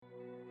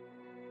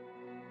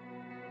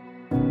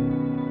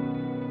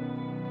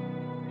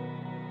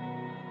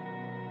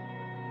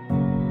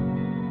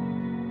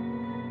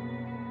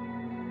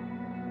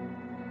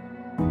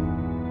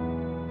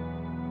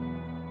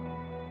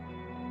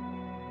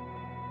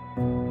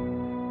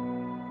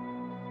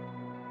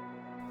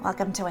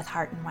Welcome to With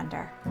Heart and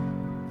Wonder.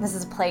 This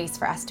is a place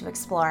for us to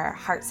explore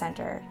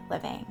heart-centered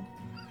living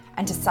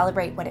and to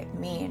celebrate what it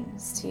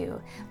means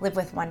to live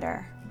with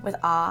wonder, with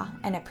awe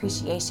and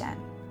appreciation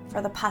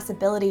for the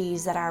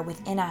possibilities that are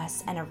within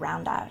us and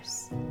around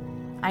us.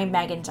 I'm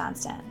Megan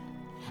Johnston,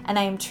 and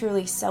I am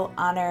truly so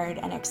honored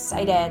and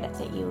excited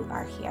that you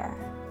are here.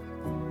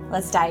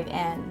 Let's dive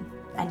in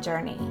and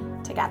journey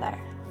together.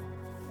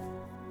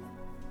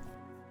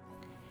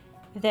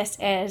 This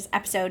is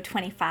episode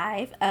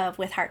 25 of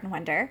With Heart and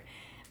Wonder.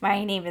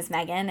 My name is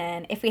Megan,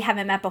 and if we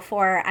haven't met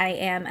before, I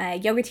am a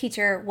yoga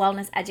teacher,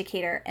 wellness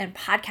educator, and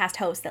podcast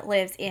host that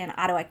lives in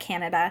Ottawa,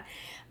 Canada.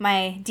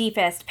 My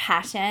deepest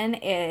passion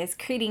is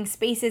creating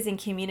spaces and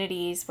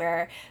communities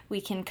where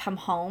we can come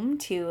home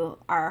to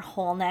our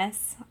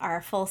wholeness, our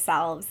full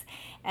selves,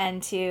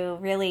 and to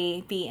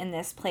really be in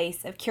this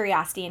place of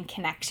curiosity and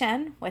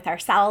connection with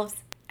ourselves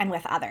and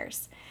with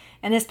others.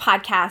 And this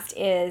podcast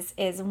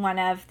is one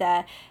of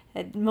the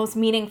most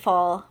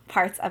meaningful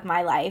parts of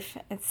my life.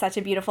 It's such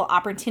a beautiful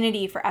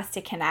opportunity for us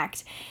to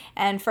connect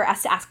and for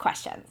us to ask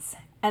questions.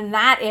 And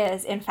that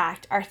is, in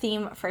fact, our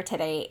theme for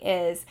today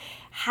is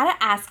how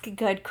to ask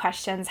good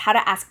questions, how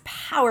to ask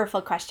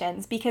powerful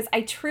questions, because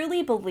I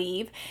truly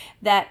believe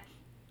that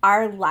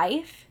our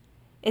life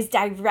is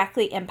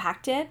directly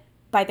impacted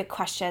by the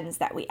questions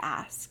that we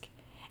ask.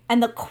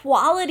 And the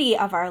quality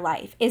of our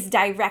life is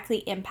directly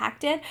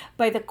impacted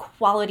by the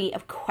quality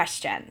of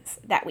questions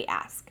that we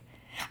ask.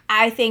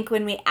 I think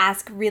when we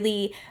ask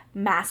really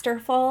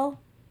masterful,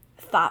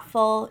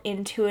 thoughtful,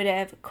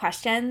 intuitive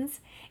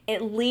questions,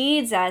 it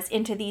leads us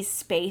into these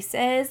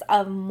spaces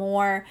of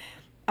more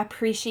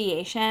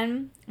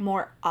appreciation,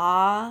 more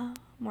awe,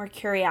 more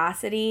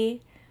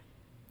curiosity,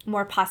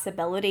 more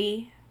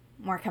possibility,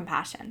 more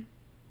compassion.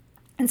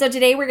 And so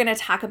today we're going to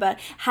talk about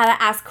how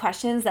to ask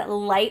questions that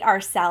light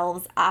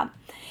ourselves up.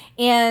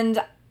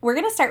 And we're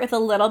going to start with a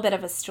little bit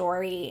of a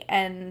story,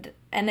 and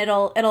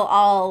it'll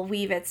all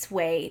weave its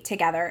way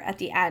together at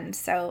the end.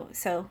 So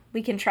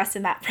we can trust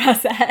in that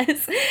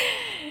process.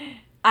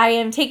 I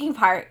am taking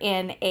part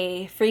in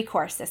a free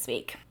course this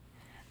week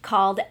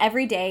called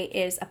Every Day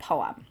is a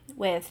Poem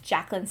with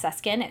Jacqueline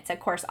Suskin. It's a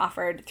course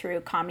offered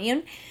through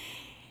Commune.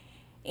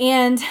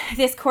 And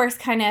this course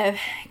kind of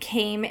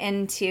came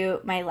into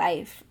my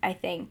life, I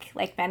think,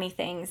 like many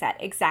things,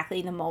 at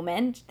exactly the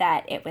moment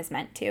that it was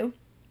meant to.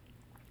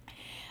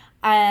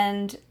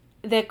 And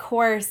the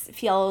course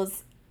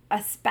feels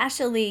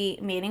especially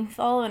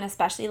meaningful and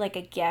especially like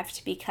a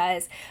gift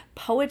because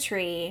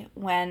poetry,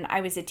 when I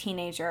was a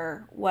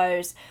teenager,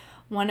 was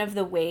one of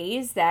the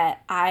ways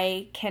that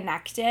I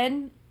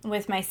connected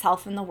with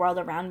myself and the world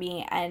around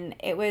me. And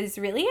it was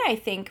really, I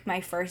think, my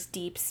first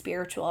deep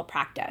spiritual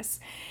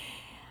practice.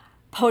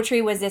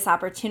 Poetry was this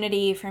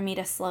opportunity for me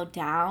to slow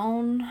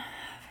down,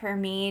 for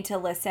me to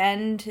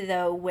listen to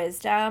the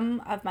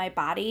wisdom of my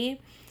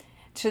body,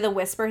 to the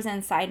whispers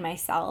inside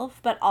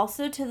myself, but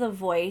also to the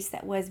voice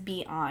that was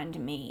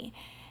beyond me.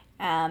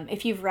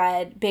 If you've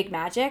read Big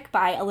Magic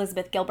by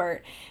Elizabeth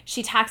Gilbert,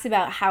 she talks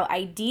about how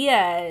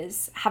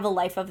ideas have a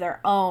life of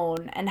their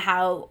own and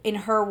how in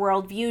her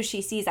worldview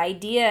she sees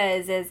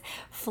ideas as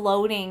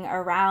floating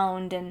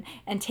around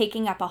and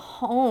taking up a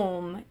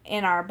home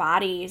in our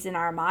bodies, in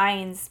our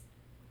minds.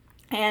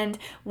 And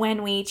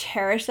when we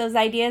cherish those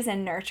ideas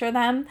and nurture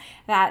them,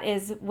 that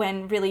is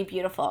when really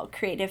beautiful,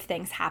 creative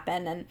things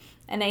happen.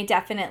 And I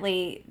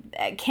definitely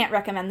can't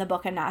recommend the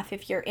book enough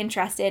if you're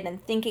interested in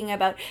thinking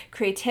about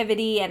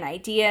creativity and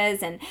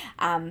ideas and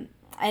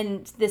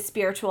the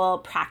spiritual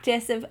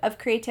practice of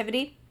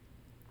creativity.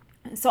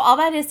 So all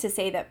that is to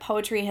say that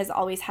poetry has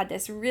always had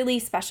this really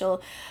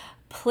special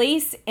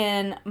place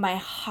in my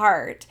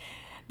heart.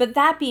 But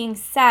that being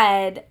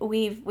said,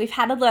 we've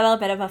had a little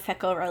bit of a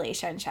fickle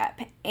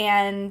relationship,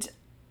 and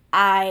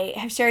I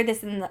have shared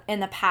this in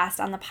the past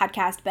on the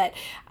podcast. But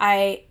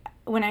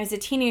when I was a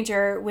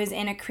teenager, was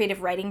in a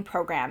creative writing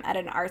program at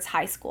an arts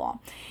high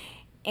school,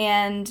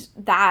 and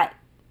that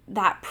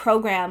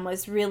program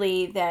was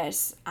really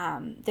this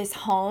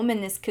home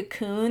and this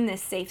cocoon,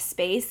 this safe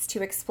space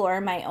to explore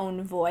my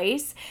own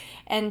voice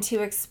and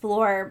to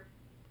explore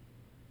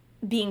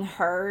being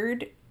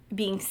heard,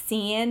 being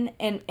seen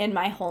in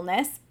my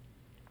wholeness.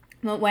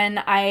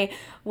 When I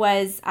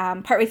was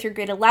partway through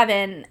grade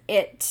 11,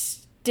 it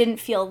didn't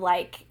feel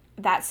like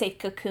that safe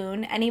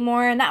cocoon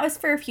anymore. And that was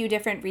for a few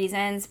different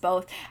reasons,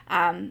 both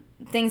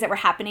things that were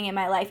happening in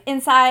my life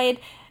inside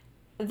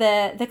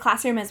the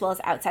classroom as well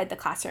as outside the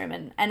classroom.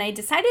 And I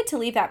decided to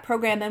leave that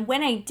program. And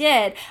when I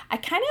did, I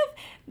kind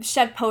of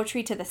shoved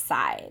poetry to the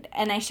side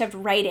and I shoved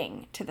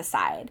writing to the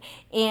side.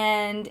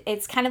 And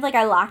it's kind of like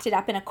I locked it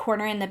up in a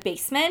corner in the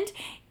basement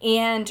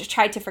and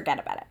tried to forget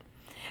about it.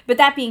 But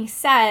that being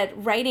said,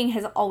 writing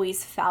has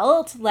always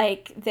felt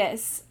like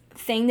this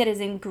thing that is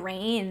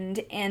ingrained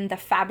in the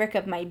fabric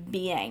of my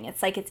being.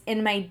 It's like it's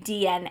in my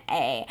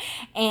DNA.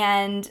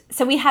 And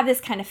so we have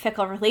this kind of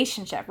fickle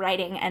relationship,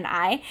 writing and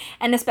I,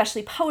 and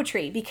especially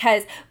poetry,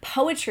 because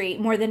poetry,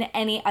 more than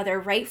any other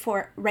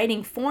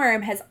writing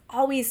form, has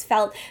always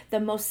felt the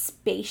most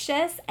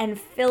spacious and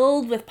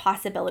filled with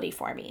possibility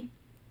for me.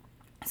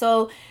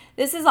 So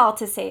this is all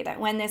to say that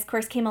when this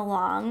course came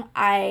along,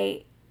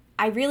 I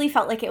really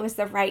felt like it was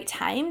the right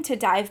time to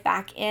dive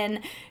back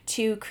in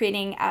to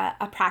creating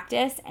a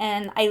practice.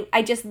 And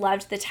I just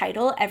loved the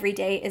title, Every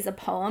Day is a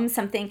Poem.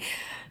 Something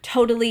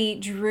totally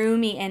drew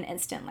me in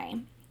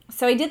instantly.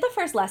 So I did the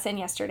first lesson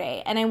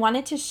yesterday, and I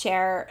wanted to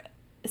share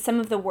some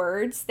of the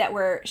words that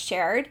were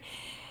shared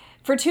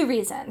for two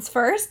reasons.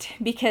 First,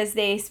 because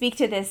they speak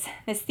to this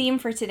theme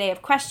for today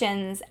of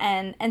questions,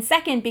 and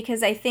second,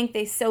 because I think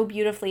they so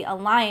beautifully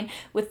align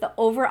with the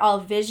overall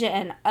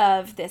vision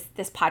of this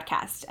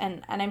podcast,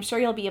 and I'm sure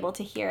you'll be able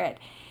to hear it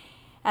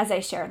as I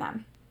share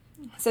them.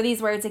 So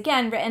these words,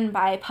 again, written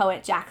by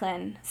poet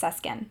Jacqueline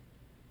Suskin.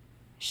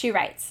 She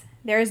writes,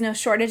 "There is no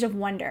shortage of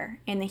wonder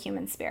in the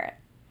human spirit.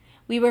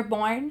 We were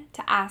born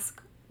to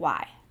ask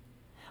why.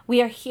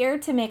 We are here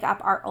to make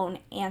up our own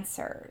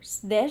answers.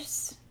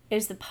 This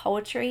is the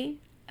poetry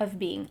of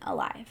being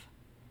alive."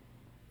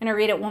 I'm going to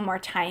read it one more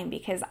time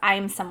because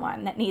I'm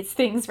someone that needs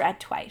things read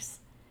twice.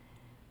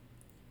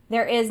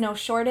 There is no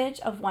shortage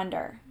of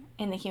wonder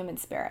in the human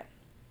spirit.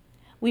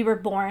 We were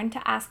born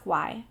to ask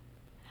why.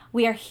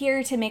 We are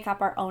here to make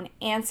up our own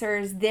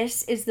answers.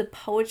 This is the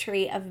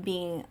poetry of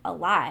being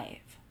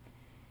alive.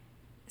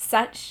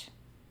 Such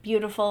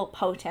beautiful,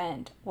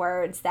 potent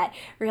words that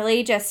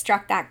really just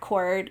struck that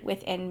chord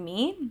within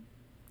me,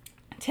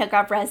 took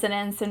up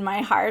resonance in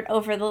my heart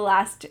over the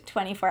last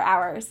 24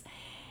 hours.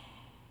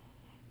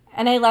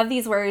 And I love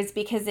these words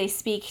because they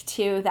speak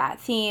to that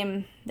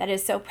theme that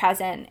is so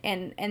present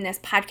in this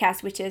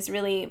podcast, which is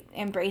really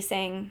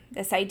embracing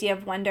this idea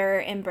of wonder,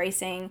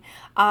 embracing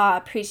awe,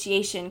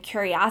 appreciation,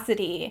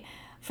 curiosity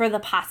for the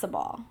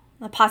possible,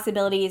 the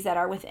possibilities that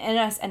are within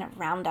us and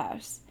around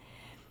us.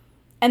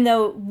 And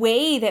the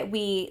way that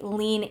we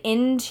lean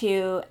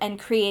into and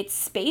create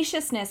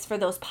spaciousness for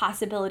those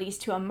possibilities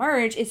to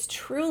emerge is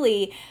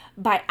truly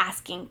by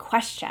asking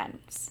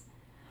questions.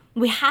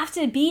 We have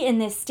to be in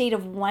this state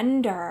of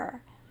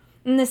wonder.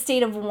 And the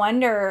state of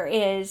wonder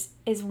is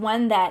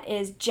one that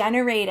is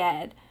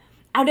generated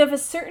out of a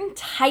certain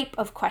type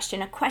of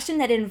question, a question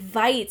that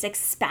invites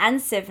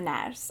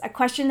expansiveness, a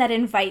question that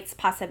invites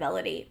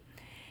possibility.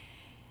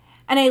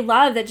 And I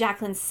love that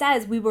Jacqueline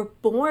says we were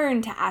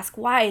born to ask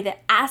why,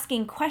 that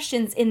asking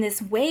questions in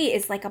this way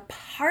is like a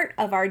part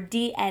of our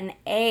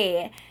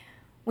DNA.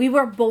 We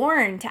were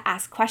born to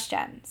ask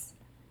questions.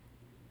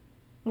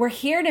 We're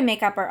here to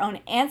make up our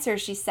own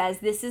answers, she says.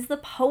 This is the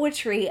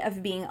poetry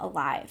of being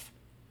alive.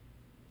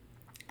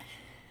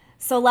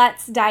 So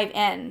let's dive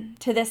in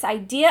to this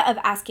idea of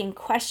asking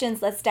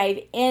questions. Let's dive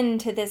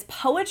into this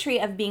poetry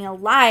of being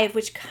alive,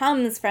 which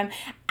comes from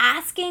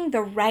asking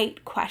the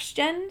right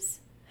questions,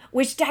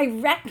 which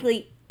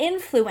directly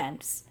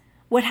influence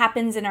what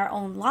happens in our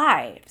own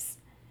lives.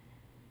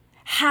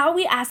 How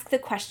we ask the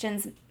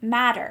questions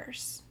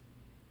matters.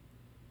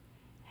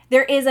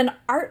 There is an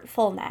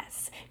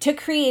artfulness to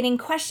creating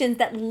questions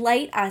that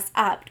light us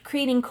up,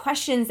 creating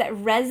questions that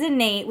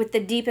resonate with the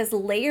deepest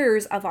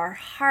layers of our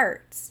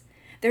hearts.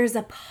 There's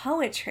a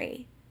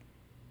poetry.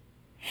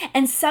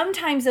 And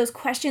sometimes those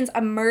questions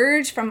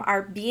emerge from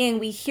our being.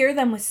 We hear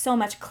them with so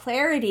much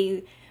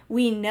clarity.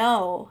 We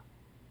know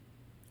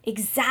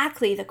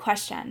exactly the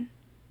question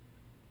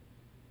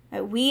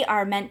that we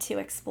are meant to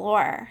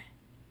explore.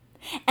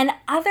 And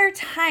other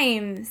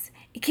times,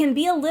 it can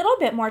be a little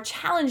bit more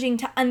challenging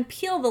to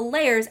unpeel the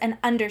layers and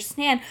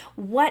understand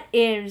what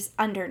is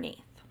underneath.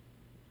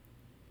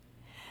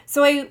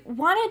 So I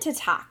wanted to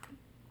talk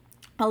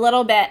a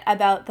little bit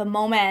about the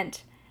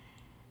moment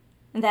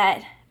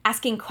that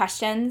asking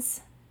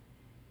questions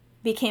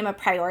became a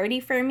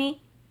priority for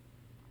me.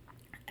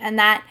 And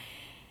that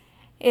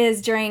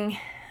is during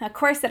a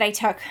course that I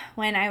took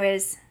when I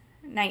was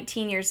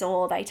 19 years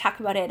old. I talk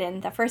about it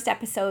in the first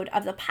episode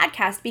of the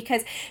podcast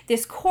because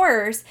this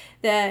course,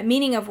 The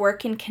Meaning of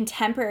Work in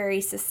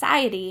Contemporary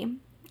Society,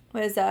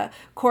 was a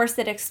course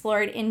that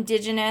explored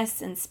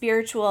Indigenous and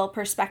spiritual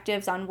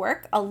perspectives on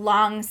work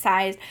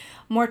alongside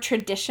more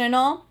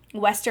traditional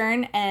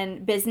Western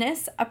and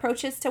business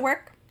approaches to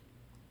work.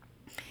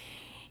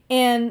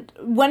 And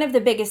one of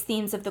the biggest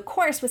themes of the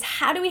course was,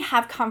 how do we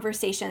have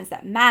conversations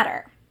that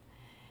matter?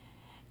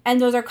 And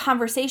those are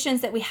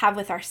conversations that we have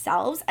with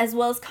ourselves as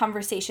well as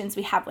conversations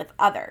we have with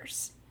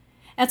others.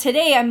 Now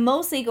today, I'm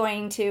mostly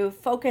going to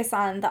focus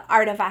on the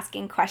art of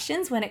asking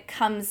questions when it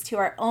comes to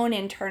our own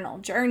internal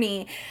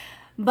journey.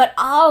 But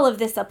all of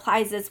this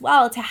applies as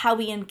well to how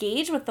we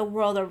engage with the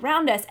world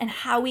around us and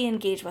how we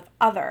engage with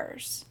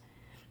others.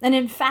 And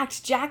in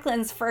fact,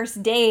 Jacqueline's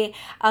first day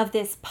of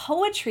this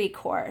poetry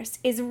course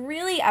is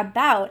really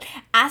about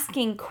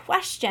asking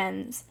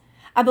questions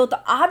about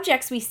the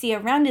objects we see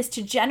around us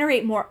to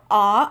generate more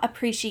awe,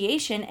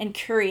 appreciation, and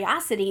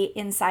curiosity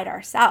inside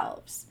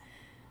ourselves.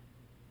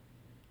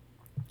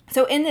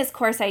 So in this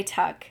course I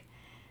took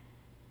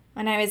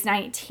when I was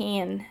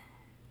 19,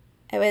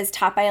 it was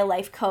taught by a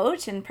life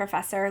coach and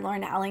professor,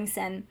 Lauren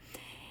Ellingson.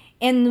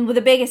 And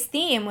the biggest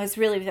theme was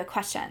really the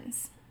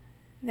questions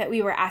that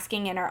we were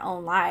asking in our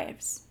own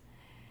lives,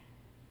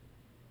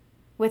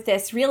 with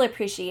this real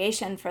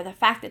appreciation for the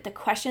fact that the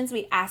questions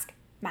we ask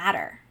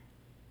matter.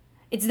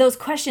 It's those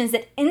questions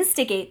that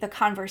instigate the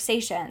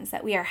conversations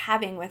that we are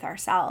having with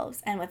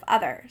ourselves and with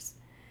others.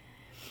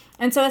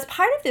 And so as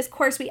part of this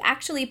course, we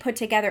actually put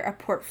together a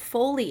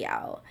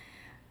portfolio,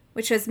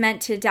 which was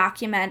meant to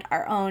document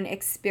our own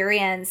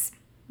experience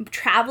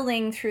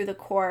traveling through the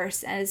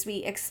course as we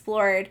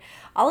explored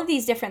all of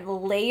these different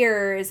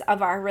layers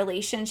of our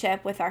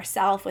relationship with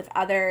ourselves, with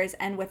others,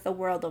 and with the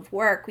world of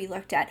work. We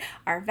looked at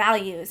our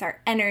values,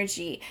 our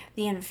energy,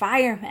 the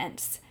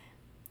environments,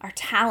 our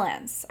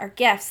talents, our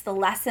gifts, the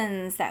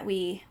lessons that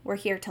we were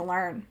here to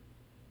learn.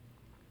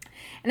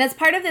 And as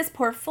part of this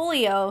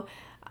portfolio,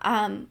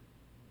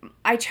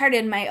 I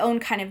charted my own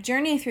kind of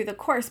journey through the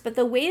course, but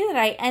the way that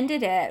I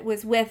ended it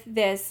was with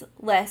this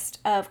list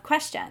of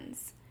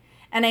questions.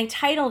 And I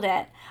titled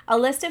it, A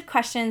List of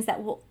Questions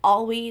That Will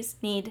Always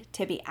Need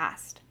to Be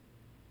Asked.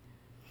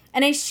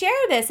 And I share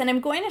this, and I'm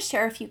going to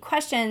share a few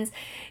questions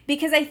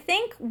because I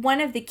think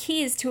one of the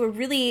keys to a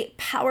really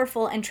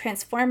powerful and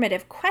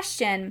transformative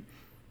question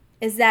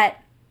is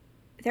that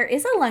there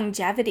is a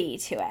longevity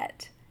to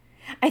it.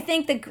 I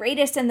think the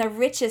greatest and the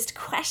richest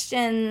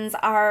questions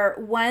are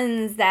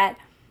ones that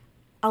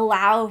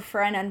allow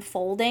for an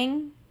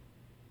unfolding,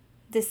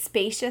 this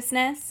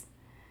spaciousness,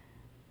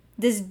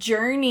 this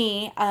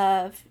journey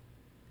of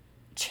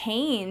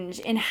change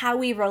in how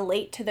we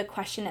relate to the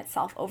question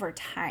itself over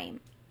time.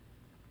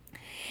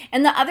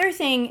 And the other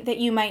thing that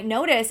you might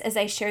notice as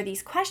I share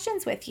these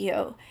questions with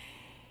you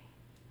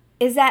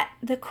is that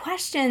the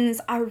questions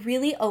are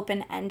really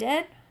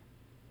open-ended,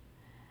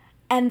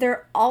 and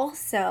they're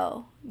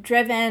also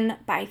driven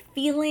by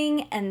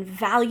feeling and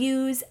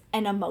values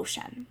and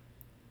emotion.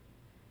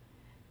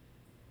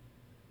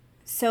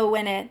 So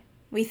when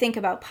we think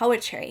about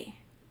poetry,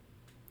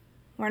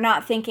 we're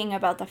not thinking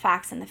about the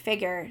facts and the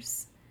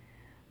figures.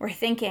 We're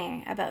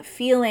thinking about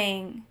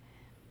feeling,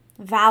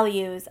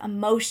 values,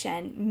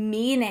 emotion,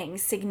 meaning,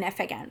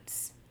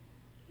 significance.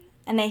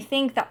 And I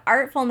think the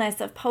artfulness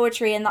of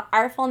poetry and the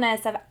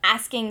artfulness of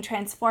asking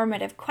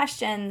transformative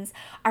questions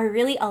are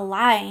really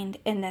aligned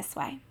in this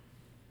way.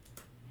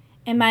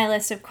 In my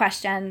list of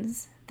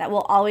questions that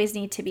will always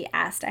need to be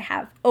asked, I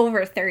have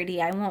over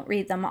 30. I won't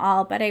read them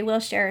all, but I will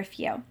share a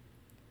few.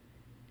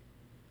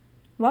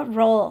 What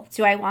role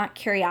do I want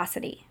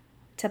curiosity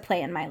to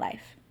play in my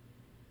life?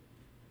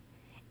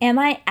 Am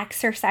I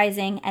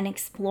exercising and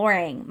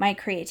exploring my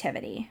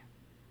creativity?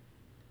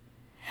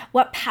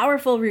 What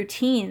powerful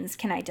routines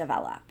can I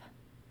develop?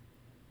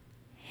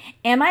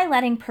 Am I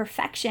letting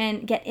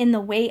perfection get in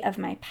the way of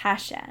my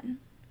passion?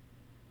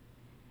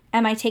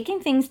 Am I taking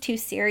things too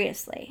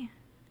seriously?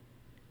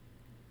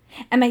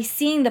 Am I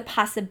seeing the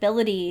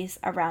possibilities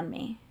around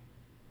me?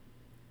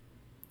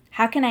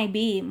 How can I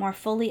be more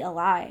fully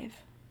alive?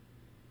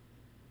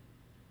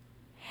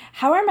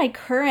 How are my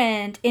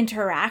current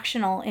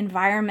interactional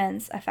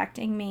environments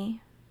affecting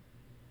me?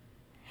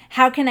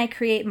 How can I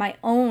create my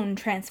own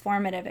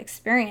transformative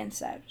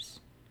experiences?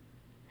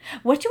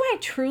 What do I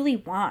truly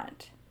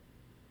want?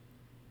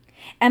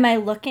 Am I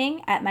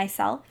looking at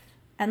myself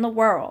and the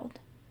world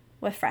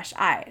with fresh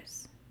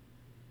eyes?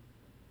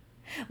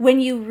 When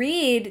you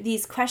read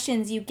these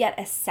questions, you get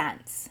a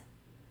sense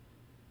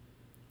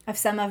of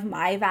some of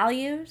my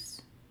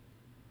values,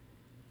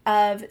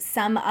 of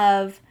some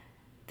of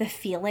the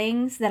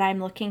feelings that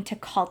I'm looking to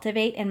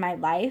cultivate in my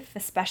life,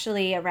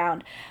 especially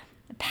around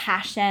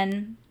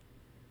passion,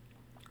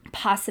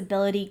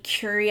 possibility,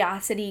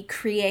 curiosity,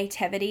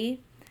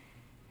 creativity.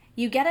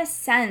 You get a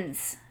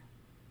sense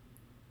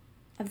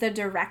of the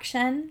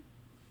direction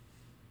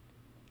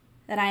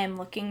that I am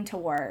looking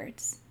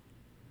towards.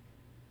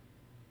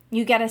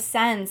 You get a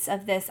sense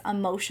of this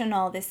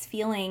emotional, this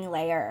feeling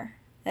layer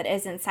that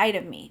is inside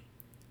of me.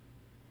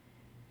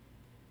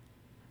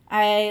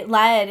 I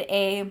led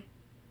a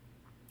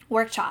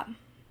workshop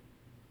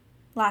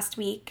last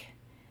week,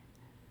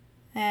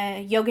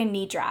 a yoga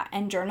nidra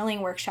and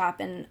journaling workshop,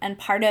 and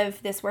part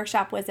of this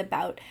workshop was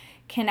about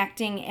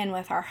connecting in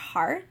with our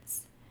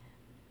hearts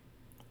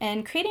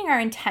and creating our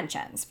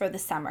intentions for the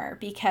summer,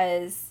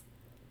 because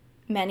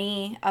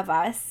many of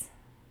us,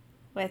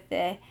 with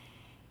the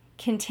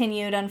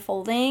continued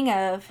unfolding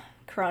of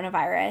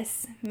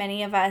coronavirus,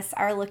 many of us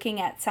are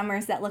looking at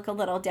summers that look a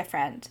little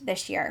different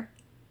this year.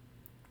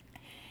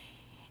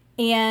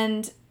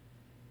 And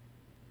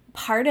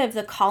part of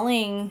the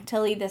calling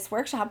to lead this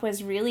workshop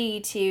was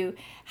really to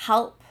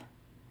help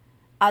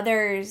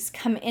others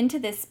come into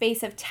this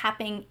space of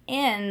tapping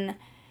in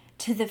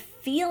to the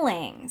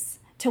feelings,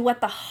 to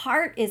what the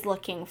heart is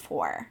looking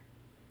for,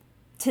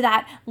 to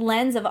that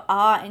lens of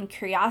awe and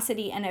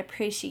curiosity and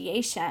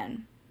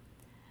appreciation,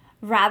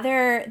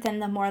 rather than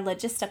the more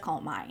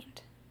logistical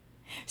mind.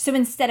 So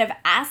instead of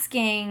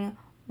asking,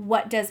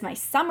 what does my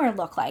summer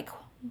look like?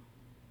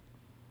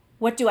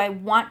 What do I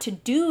want to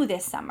do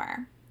this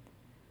summer?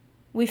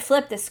 We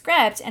flip the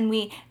script and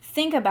we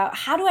think about,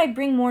 how do I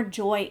bring more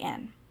joy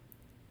in?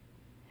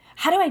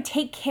 How do I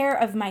take care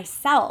of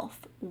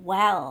myself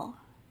well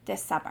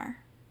this summer?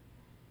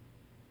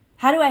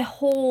 How do I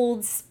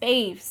hold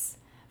space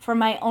for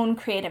my own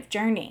creative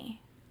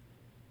journey?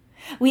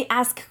 We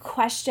ask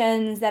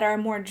questions that are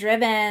more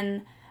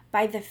driven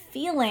by the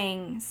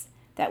feelings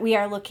that we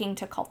are looking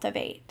to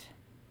cultivate.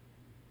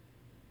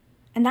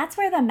 And that's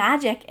where the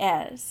magic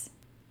is.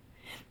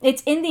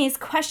 It's in these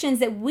questions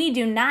that we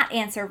do not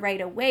answer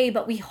right away,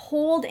 but we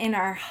hold in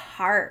our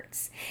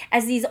hearts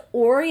as these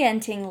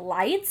orienting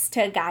lights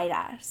to guide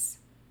us.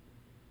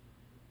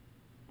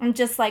 And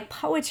just like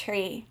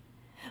poetry,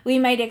 we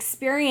might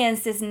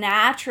experience this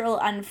natural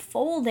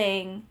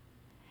unfolding.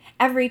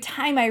 Every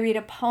time I read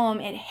a poem,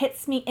 it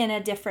hits me in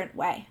a different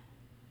way.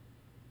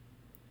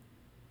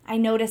 I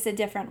notice a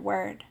different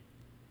word.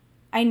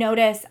 I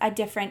notice a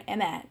different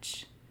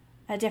image.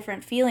 A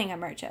different feeling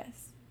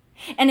emerges.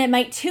 And it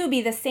might too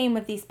be the same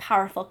with these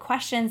powerful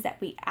questions that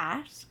we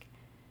ask.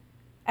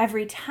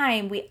 Every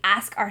time we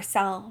ask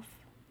ourselves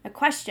a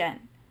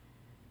question,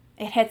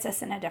 it hits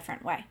us in a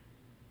different way.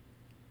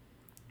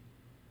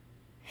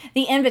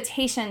 The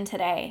invitation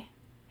today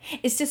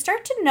is to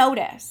start to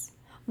notice,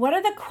 what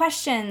are the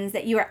questions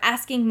that you are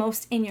asking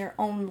most in your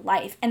own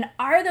life? And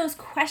are those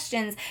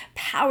questions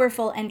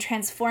powerful and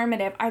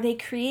transformative? Are they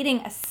creating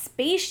a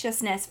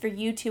spaciousness for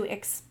you to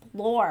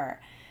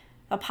explore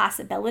the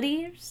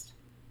possibilities,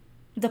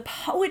 the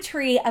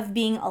poetry of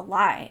being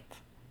alive?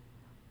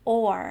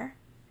 Or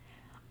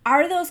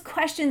are those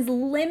questions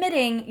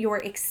limiting your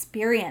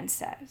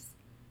experiences?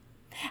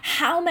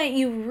 How might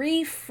you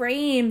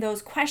reframe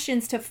those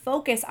questions to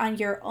focus on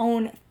your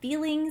own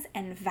feelings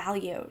and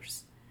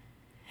values?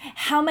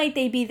 How might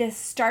they be this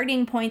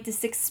starting point,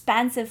 this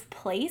expansive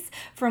place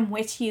from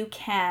which you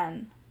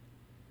can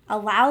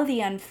allow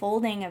the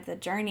unfolding of the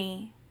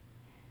journey,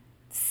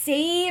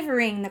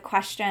 savoring the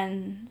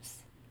questions,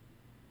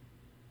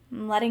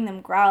 and letting them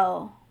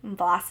grow and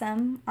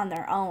blossom on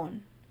their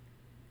own?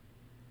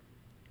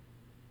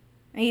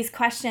 These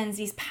questions,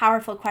 these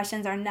powerful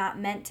questions, are not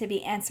meant to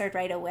be answered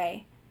right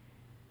away.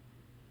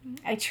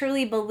 I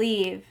truly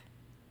believe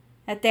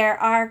that there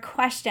are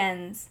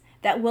questions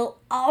that will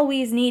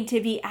always need to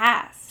be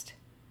asked.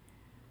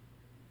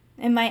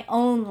 In my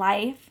own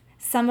life,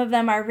 some of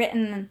them are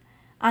written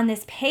on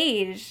this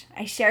page.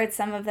 I shared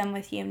some of them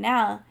with you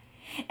now.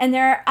 And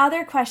there are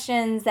other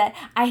questions that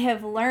I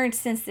have learned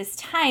since this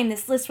time.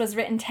 This list was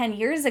written 10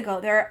 years ago.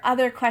 There are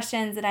other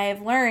questions that I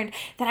have learned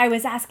that I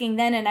was asking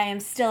then and I am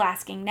still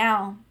asking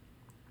now.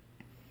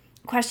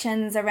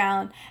 Questions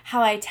around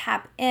how I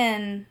tap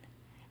in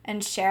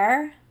and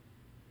share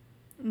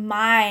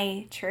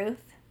my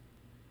truth.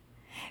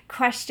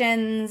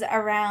 Questions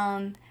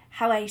around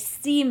how I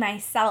see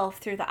myself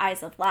through the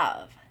eyes of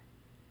love.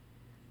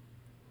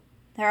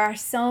 There are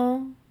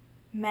so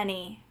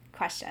many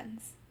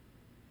questions.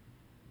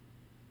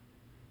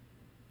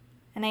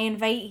 And I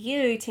invite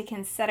you to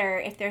consider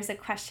if there's a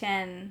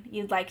question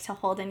you'd like to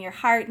hold in your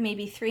heart,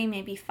 maybe 3,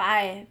 maybe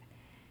 5.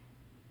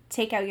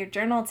 Take out your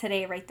journal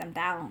today, write them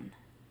down.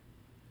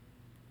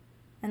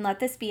 And let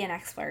this be an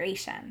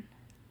exploration.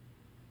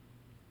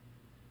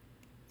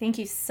 Thank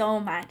you so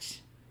much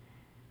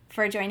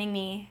for joining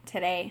me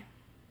today,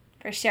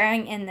 for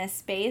sharing in this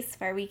space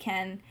where we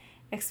can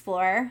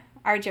explore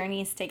our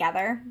journeys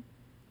together.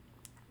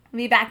 I'll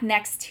be back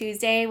next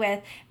Tuesday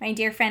with my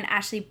dear friend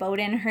Ashley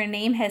Bowden. Her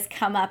name has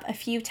come up a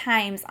few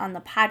times on the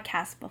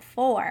podcast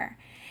before,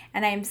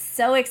 and I'm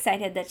so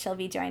excited that she'll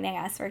be joining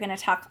us. We're going to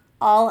talk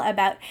all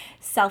about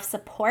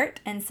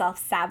self-support and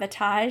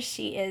self-sabotage.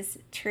 She is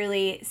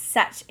truly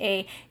such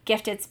a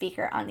gifted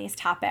speaker on these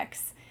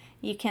topics.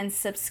 You can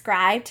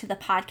subscribe to the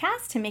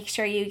podcast to make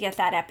sure you get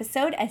that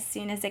episode as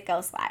soon as it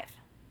goes live.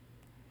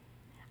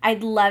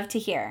 I'd love to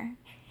hear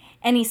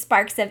any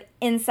sparks of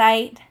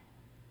insight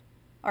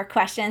or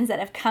questions that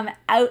have come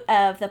out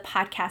of the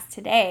podcast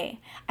today.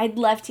 I'd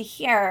love to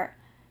hear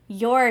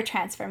your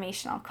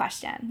transformational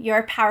question,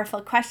 your powerful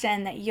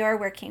question that you're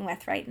working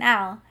with right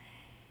now.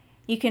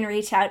 You can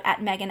reach out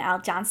at Megan L.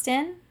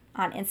 Johnston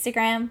on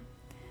Instagram,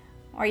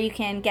 or you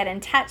can get in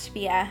touch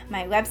via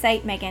my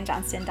website,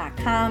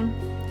 meganjohnston.com,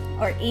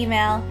 or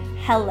email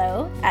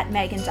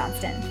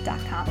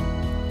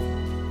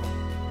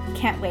hello@meganjohnston.com.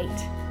 Can't wait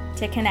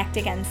to connect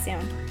again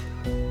soon.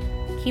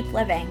 Keep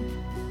living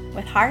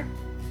with heart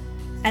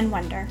and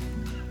wonder.